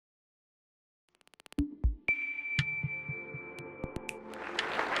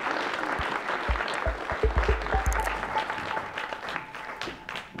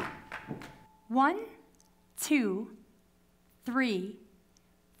1, 2, 3,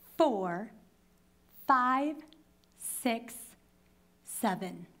 4, 5, 6,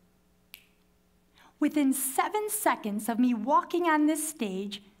 7. Within 7 seconds of me walking on this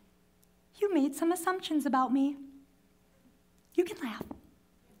stage, you made some assumptions about me. You can laugh.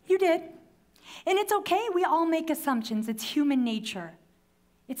 You did. And it's okay, we all make assumptions. It's human nature.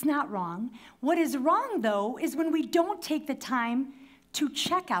 It's not wrong. What is wrong, though, is when we don't take the time to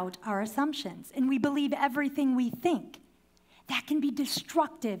check out our assumptions and we believe everything we think. That can be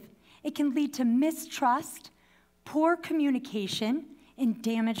destructive. It can lead to mistrust, poor communication, and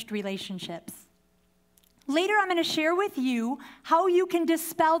damaged relationships. Later, I'm going to share with you how you can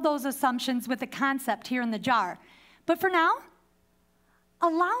dispel those assumptions with a concept here in the jar. But for now,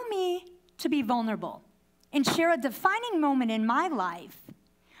 allow me to be vulnerable and share a defining moment in my life,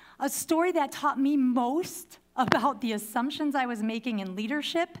 a story that taught me most about the assumptions I was making in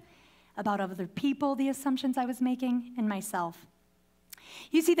leadership, about other people, the assumptions I was making, and myself.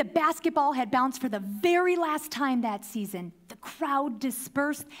 You see, the basketball had bounced for the very last time that season. The crowd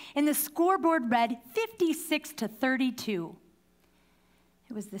dispersed, and the scoreboard read 56-32.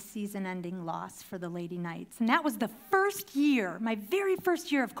 It was the season-ending loss for the Lady Knights, and that was the first year, my very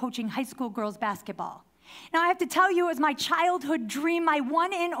first year of coaching high school girls basketball. Now, I have to tell you, it was my childhood dream, my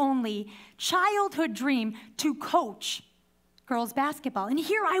one and only childhood dream to coach girls basketball. And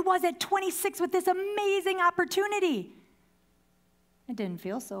here I was at 26 with this amazing opportunity. It didn't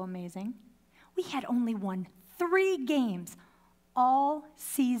feel so amazing. We had only won 3 games all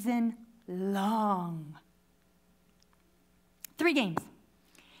season long. 3 games.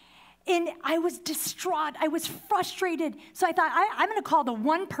 And I was distraught. I was frustrated. So I thought, I'm going to call the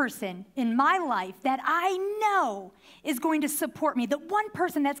one person in my life that I know is going to support me, the one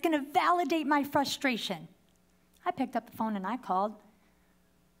person that's going to validate my frustration. I picked up the phone and I called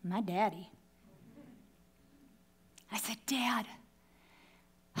my daddy. I said, Dad,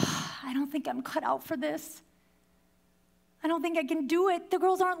 I don't think I'm cut out for this. I don't think I can do it. The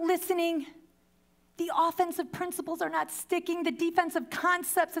girls aren't listening. The offensive principles are not sticking. The defensive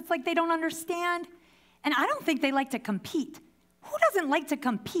concepts, it's like they don't understand. And I don't think they like to compete. Who doesn't like to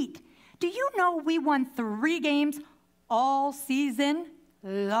compete? Do you know we won 3 games all season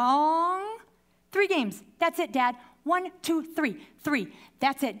long? 3 games. That's it, Dad. 1, 2, 3. 3.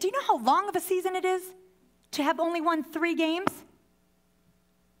 That's it. Do you know how long of a season it is to have only won 3 games?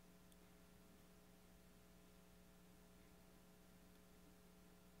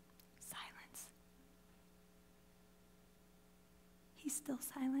 Still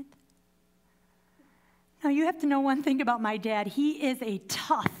silent. Now, you have to know one thing about my dad. He is a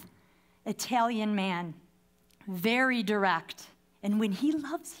tough Italian man, very direct. And when he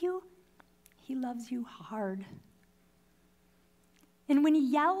loves you hard. And when he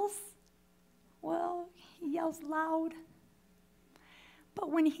yells, well, he yells loud.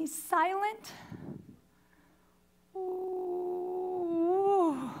 But when he's silent,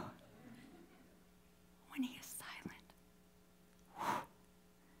 ooh, when he is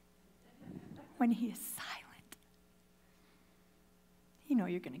when he is silent, you know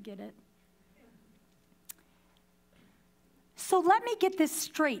you're going to get it. So let me get this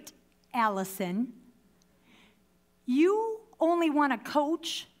straight, Alison. You only want to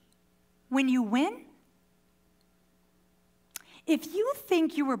coach when you win? If you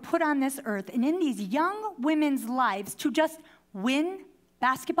think you were put on this earth and in these young women's lives to just win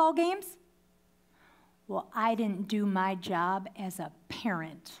basketball games, well, I didn't do my job as a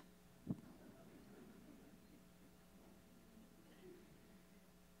parent.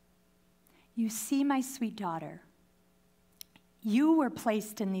 You see, my sweet daughter, you were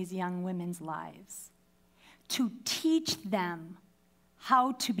placed in these young women's lives to teach them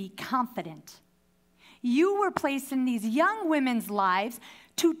how to be confident. You were placed in these young women's lives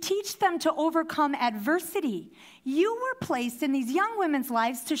to teach them to overcome adversity. You were placed in these young women's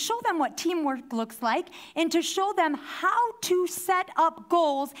lives to show them what teamwork looks like and to show them how to set up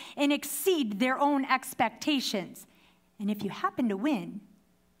goals and exceed their own expectations. And if you happen to win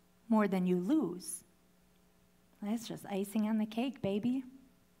more than you lose, that's just icing on the cake, baby.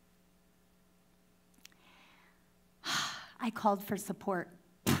 I called for support.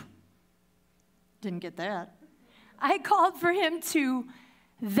 Didn't get that. I called for him to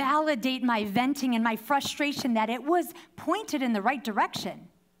validate my venting and my frustration that it was pointed in the right direction.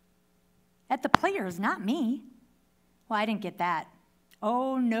 At the players, not me. Well, I didn't get that.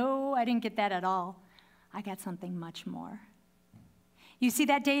 Oh, no, I didn't get that at all. I got something much more. You see,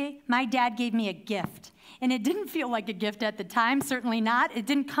 that day, my dad gave me a gift. And it didn't feel like a gift at the time, certainly not. It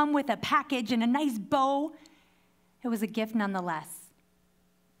didn't come with a package and a nice bow. It was a gift nonetheless.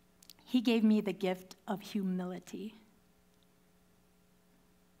 He gave me the gift of humility.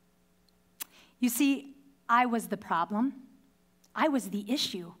 You see, I was the problem. I was the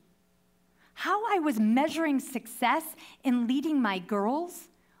issue. How I was measuring success in leading my girls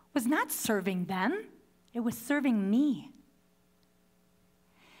was not serving them, it was serving me.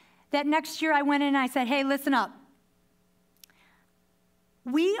 That next year I went in and I said, hey, listen up.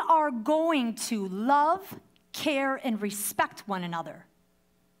 We are going to love, care, and respect one another.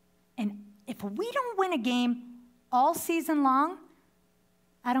 And if we don't win a game all season long,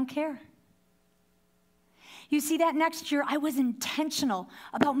 I don't care. You see, that next year, I was intentional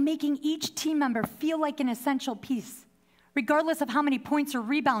about making each team member feel like an essential piece, regardless of how many points or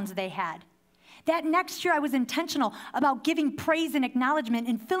rebounds they had. That next year, I was intentional about giving praise and acknowledgement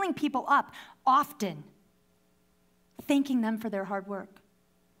and filling people up often, thanking them for their hard work.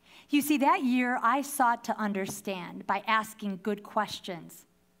 You see, that year, I sought to understand by asking good questions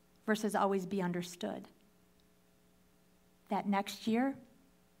versus always be understood. That next year,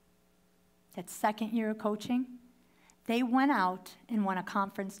 that second year of coaching, they went out and won a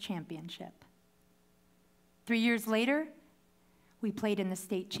conference championship. 3 years later, we played in the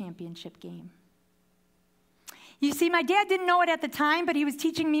state championship game. You see, my dad didn't know it at the time, but he was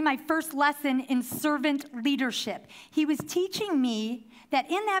teaching me my first lesson in servant leadership. He was teaching me that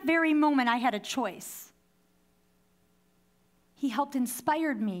in that very moment, I had a choice. He helped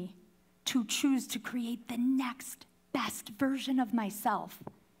inspire me to choose to create the next best version of myself.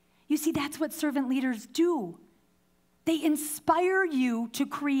 You see, that's what servant leaders do. They inspire you to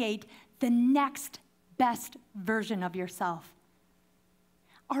create the next best version of yourself.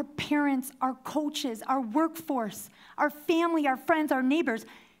 Our parents, our coaches, our workforce, our family, our friends, our neighbors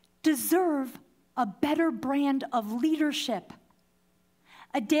deserve a better brand of leadership.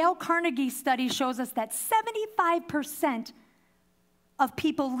 A Dale Carnegie study shows us that 75% of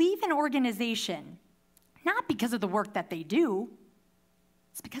people leave an organization not because of the work that they do,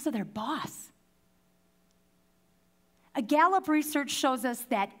 it's because of their boss. A Gallup research shows us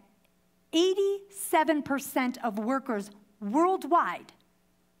that 87% of workers worldwide,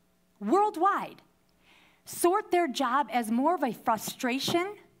 sort their job as more of a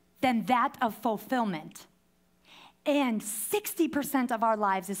frustration than that of fulfillment. And 60% of our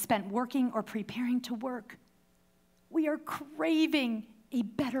lives is spent working or preparing to work. We are craving a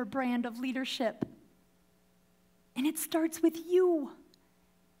better brand of leadership. And it starts with you.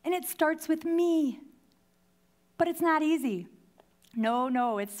 And it starts with me. But it's not easy.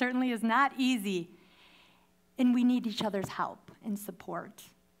 No, it certainly is not easy. And we need each other's help and support.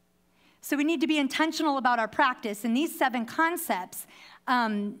 So we need to be intentional about our practice. And these 7 concepts,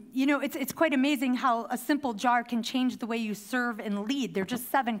 it's quite amazing how a simple jar can change the way you serve and lead. They're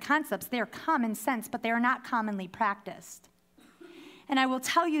just 7 concepts. They are common sense, but they are not commonly practiced. And I will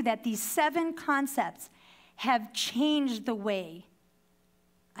tell you that these 7 concepts have changed the way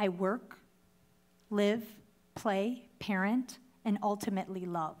I work, live, play, parent, and ultimately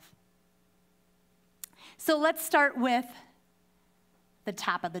love. So let's start with the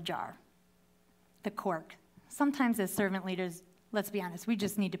top of the jar, the cork. Sometimes as servant leaders, let's be honest, we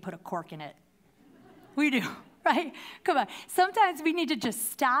just need to put a cork in it. We do, right? Come on. Sometimes we need to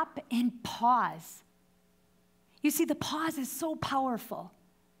just stop and pause. You see, the pause is so powerful.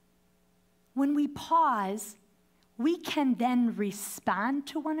 When we pause, we can then respond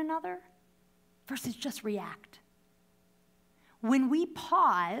to one another versus just react. When we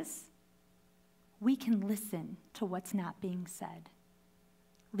pause, we can listen to what's not being said,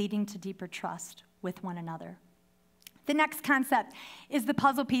 leading to deeper trust with one another. The next concept is the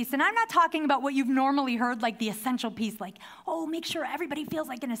puzzle piece, and I'm not talking about what you've normally heard, like the essential piece, like, oh, make sure everybody feels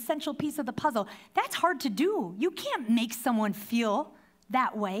like an essential piece of the puzzle. That's hard to do. You can't make someone feel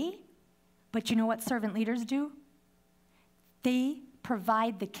that way. But you know what servant leaders do? They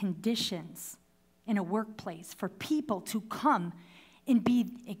provide the conditions in a workplace for people to come and be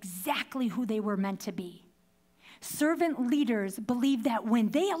exactly who they were meant to be. Servant leaders believe that when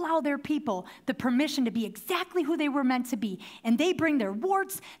they allow their people the permission to be exactly who they were meant to be, and they bring their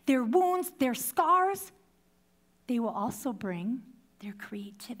warts, their wounds, their scars, they will also bring their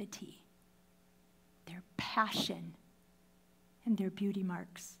creativity, their passion, and their beauty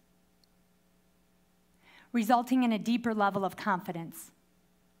marks, resulting in a deeper level of confidence.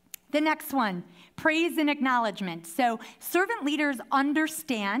 The next one, praise and acknowledgement. So servant leaders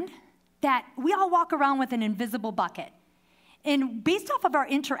understand that we all walk around with an invisible bucket. And based off of our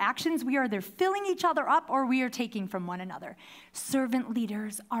interactions, we are either filling each other up or we are taking from one another. Servant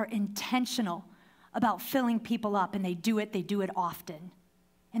leaders are intentional about filling people up, and they do it often.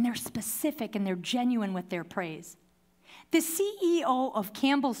 And they're specific and they're genuine with their praise. The CEO of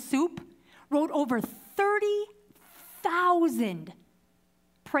Campbell's Soup wrote over 30,000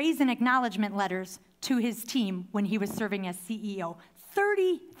 praise and acknowledgement letters to his team when he was serving as CEO.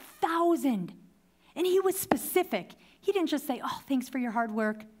 30,000. And he was specific. He didn't just say, oh, thanks for your hard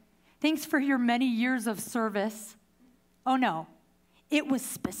work. Thanks for your many years of service. Oh, no. It was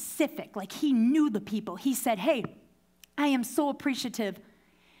specific. Like he knew the people. He said, hey, I am so appreciative.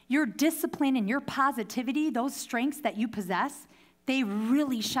 Your discipline and your positivity, those strengths that you possess, they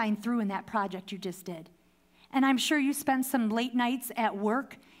really shine through in that project you just did. And I'm sure you spent some late nights at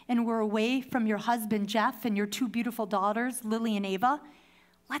work and were away from your husband, Jeff, and your two beautiful daughters, Lily and Ava.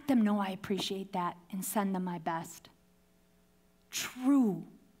 Let them know I appreciate that and send them my best. True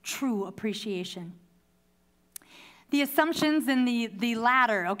appreciation. The assumptions and the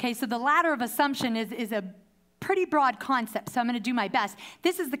ladder, okay? So the ladder of assumption is a pretty broad concept, so I'm going to do my best.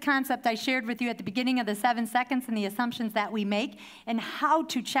 This is the concept I shared with you at the beginning of the 7 seconds and the assumptions that we make and how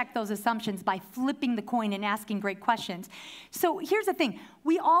to check those assumptions by flipping the coin and asking great questions. So here's the thing.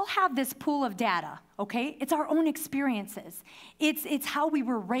 We all have this pool of data, okay? It's our own experiences. It's how we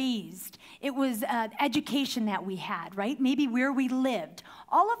were raised. It was education that we had, right? Maybe where we lived.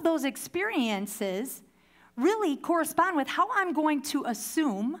 All of those experiences really correspond with how I'm going to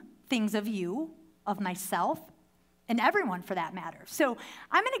assume things of you, of myself, and everyone for that matter. So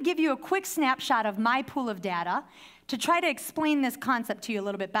I'm going to give you a quick snapshot of my pool of data to try to explain this concept to you a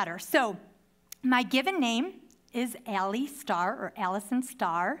little bit better. So my given name is Allie Starr, or Alison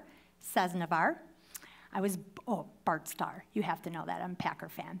Starr Cesnavar. Bart Starr. You have to know that. I'm a Packer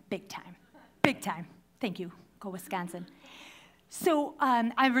fan. Big time. Big time. Thank you. Go Wisconsin. So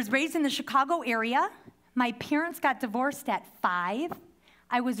I was raised in the Chicago area. My parents got divorced at 5.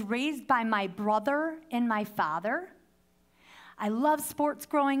 I was raised by my brother and my father. I loved sports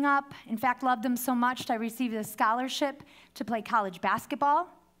growing up. In fact, loved them so much I received a scholarship to play college basketball.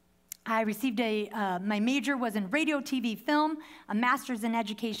 I received my major was in radio, TV, film, a master's in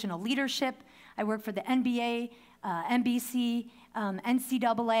educational leadership. I worked for the NBA, NBC,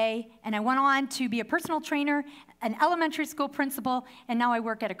 NCAA, and I went on to be a personal trainer, an elementary school principal, and now I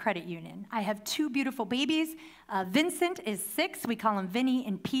work at a credit union. I have 2 beautiful babies. Vincent is 6, we call him Vinny,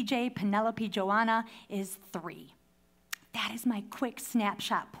 and PJ, Penelope, Joanna is 3. That is my quick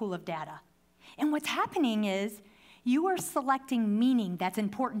snapshot pool of data. And what's happening is you are selecting meaning that's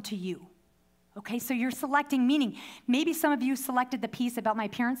important to you. Okay, so you're selecting meaning. Maybe some of you selected the piece about my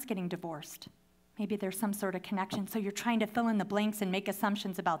parents getting divorced. Maybe there's some sort of connection, so you're trying to fill in the blanks and make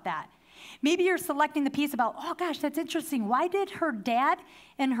assumptions about that. Maybe you're selecting the piece about, oh gosh, that's interesting. Why did her dad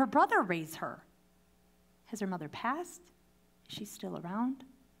and her brother raise her? Has her mother passed? Is she still around?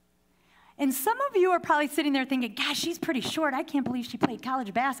 And some of you are probably sitting there thinking, gosh, she's pretty short. I can't believe she played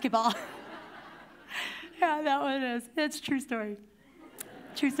college basketball. Yeah, that one is. It's a true story.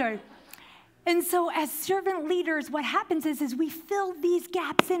 True story. And so as servant leaders, what happens is we fill these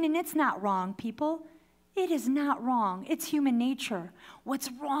gaps in, and it's not wrong, people. It is not wrong. It's human nature. What's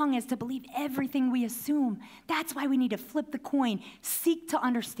wrong is to believe everything we assume. That's why we need to flip the coin, seek to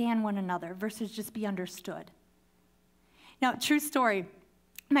understand one another versus just be understood. Now, true story.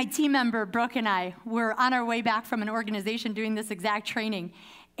 My team member, Brooke, and I were on our way back from an organization doing this exact training.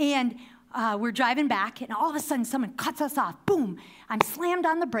 And we're driving back, and all of a sudden, someone cuts us off. Boom. I'm slammed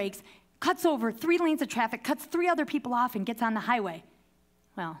on the brakes, cuts over 3 lanes of traffic, cuts 3 other people off, and gets on the highway.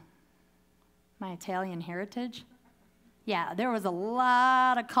 Well, my Italian heritage. Yeah, there was a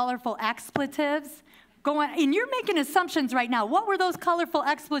lot of colorful expletives going, and you're making assumptions right now. What were those colorful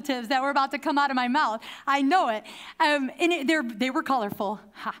expletives that were about to come out of my mouth? I know it. They were colorful.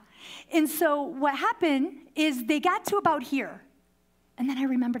 Ha. And so what happened is they got to about here, and then I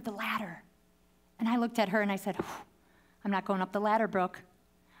remembered the ladder. And I looked at her and I said, I'm not going up the ladder, Brooke.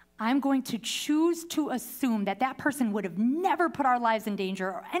 I'm going to choose to assume that that person would have never put our lives in danger,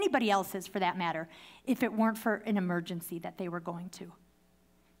 or anybody else's for that matter, if it weren't for an emergency that they were going to.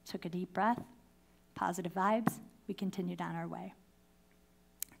 Took a deep breath, positive vibes, we continued on our way.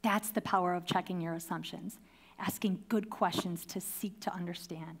 That's the power of checking your assumptions, asking good questions to seek to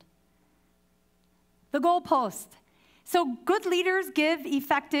understand. The goalpost. So good leaders give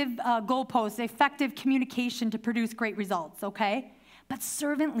effective goalposts, effective communication to produce great results, okay? But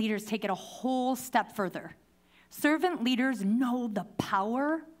servant leaders take it a whole step further. Servant leaders know the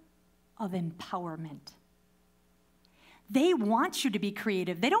power of empowerment. They want you to be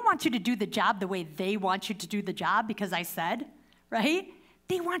creative. They don't want you to do the job the way they want you to do the job because I said, right?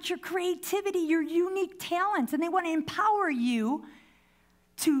 They want your creativity, your unique talents, and they want to empower you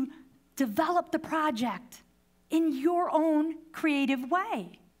to develop the project in your own creative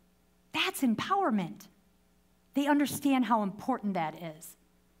way. That's empowerment. They understand how important that is.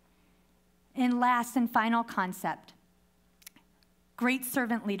 And last and final concept, great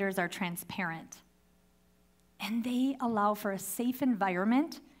servant leaders are transparent. And they allow for a safe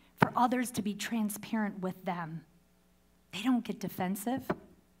environment for others to be transparent with them. They don't get defensive.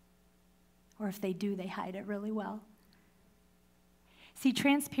 Or if they do, they hide it really well. See,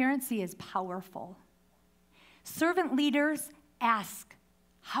 transparency is powerful. Servant leaders ask,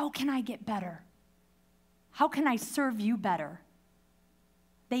 how can I get better? How can I serve you better?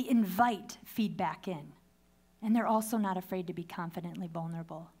 They invite feedback in. And they're also not afraid to be confidently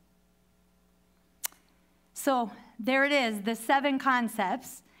vulnerable. So there it is, the 7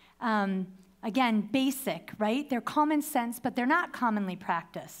 concepts. Again, basic, right? They're common sense, but they're not commonly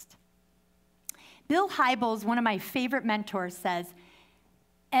practiced. Bill Hybels, one of my favorite mentors, says,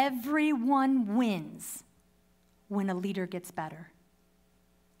 everyone wins when a leader gets better.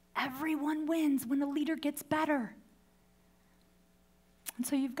 Everyone wins when a leader gets better. And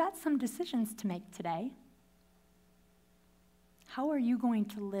so you've got some decisions to make today. How are you going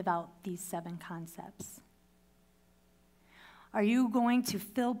to live out these 7 concepts? Are you going to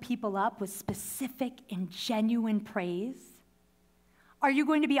fill people up with specific and genuine praise? Are you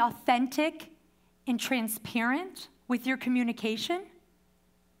going to be authentic and transparent with your communication?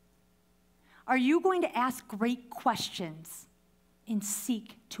 Are you going to ask great questions and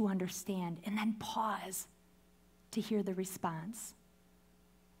seek to understand and then pause to hear the response?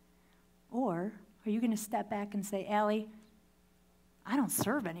 Or are you going to step back and say, Allie, I don't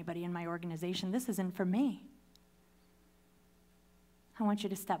serve anybody in my organization. This isn't for me. I want you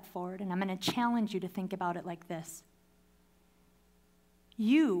to step forward, and I'm going to challenge you to think about it like this.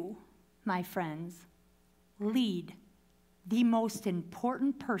 You, my friends, lead the most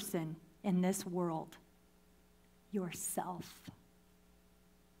important person in this world, yourself.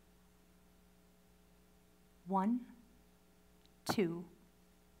 1, 2,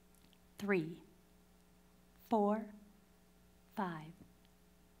 3, 4, 5,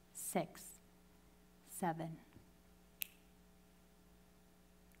 6, 7.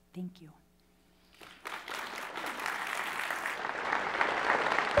 Thank you.